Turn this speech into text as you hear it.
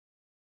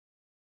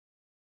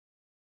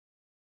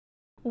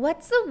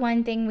What's the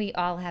one thing we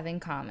all have in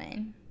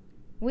common?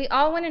 We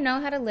all want to know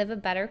how to live a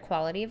better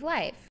quality of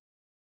life.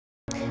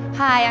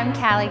 Hi, I'm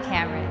Callie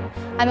Cameron.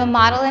 I'm a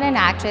model and an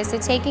actress, so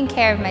taking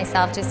care of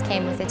myself just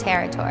came with the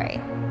territory.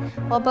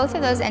 While both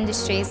of those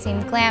industries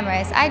seemed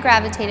glamorous, I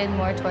gravitated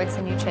more towards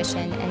the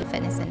nutrition and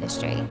fitness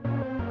industry.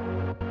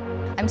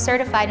 I'm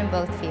certified in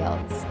both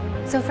fields.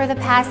 So for the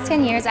past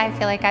 10 years, I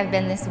feel like I've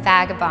been this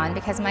vagabond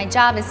because my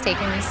job has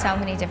taken me so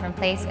many different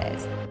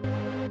places.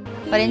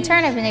 But in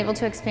turn, I've been able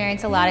to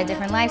experience a lot of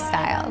different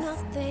lifestyles.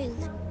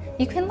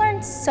 You can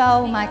learn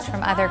so much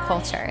from other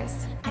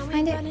cultures. I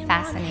find it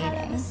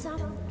fascinating.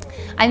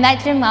 I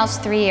met Jem Welsh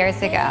 3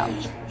 years ago.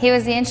 He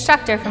was the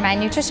instructor for my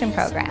nutrition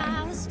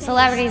program.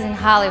 Celebrities in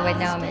Hollywood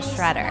know him as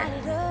Shredder,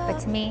 but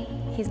to me,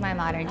 he's my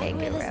modern day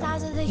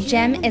guru.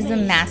 Jem is a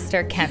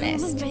master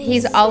chemist.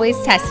 He's always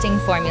testing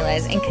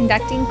formulas and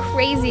conducting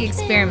crazy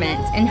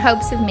experiments in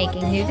hopes of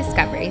making new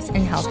discoveries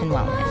in health and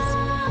wellness.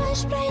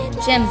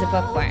 Jem's a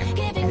bookworm,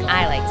 and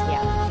I like to be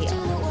out in the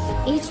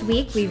field. Each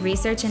week, we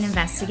research and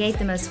investigate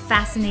the most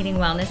fascinating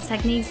wellness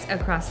techniques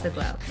across the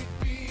globe.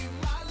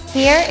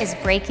 Here is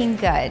Breaking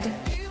Good.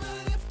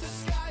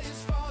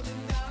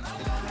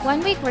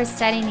 One week, we're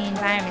studying the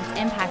environment's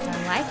impact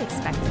on life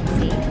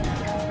expectancy.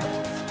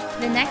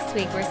 The next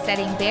week, we're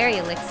studying berry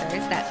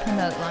elixirs that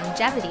promote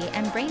longevity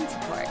and brain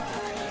support.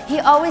 He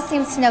always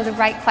seems to know the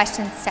right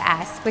questions to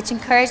ask, which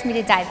encouraged me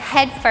to dive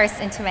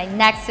headfirst into my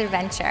next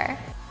adventure.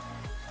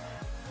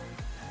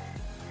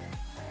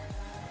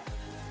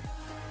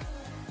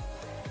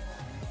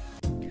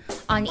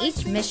 On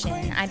each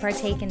mission, I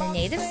partake in a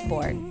native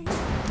sport.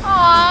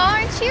 Aw,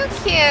 aren't you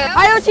cute?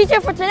 I'm your teacher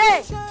for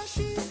today.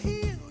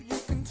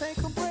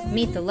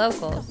 Meet the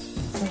locals.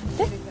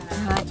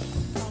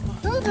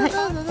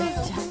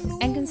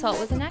 And consult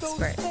with an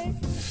expert.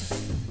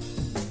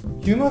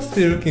 You must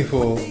be looking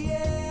for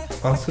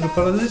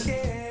anthropologist?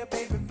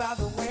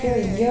 You're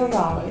a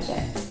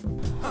urologist.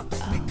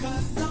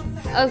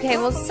 Okay,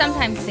 well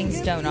sometimes things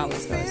don't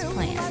always go as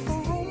planned.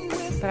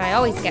 But I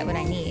always get what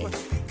I need.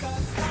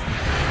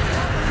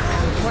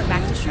 I report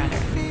back to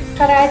Shredder.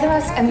 Shredder, I had the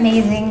most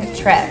amazing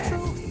trip.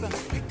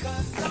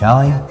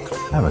 Callie,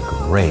 I have a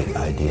great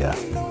idea.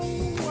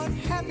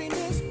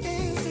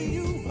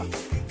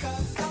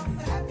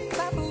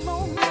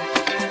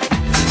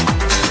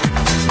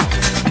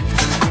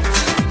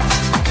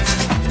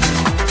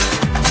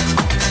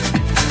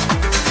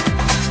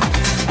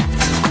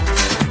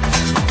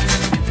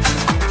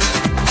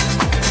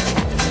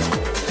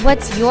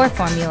 What's your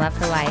formula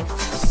for life?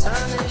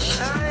 Sun is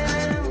shining.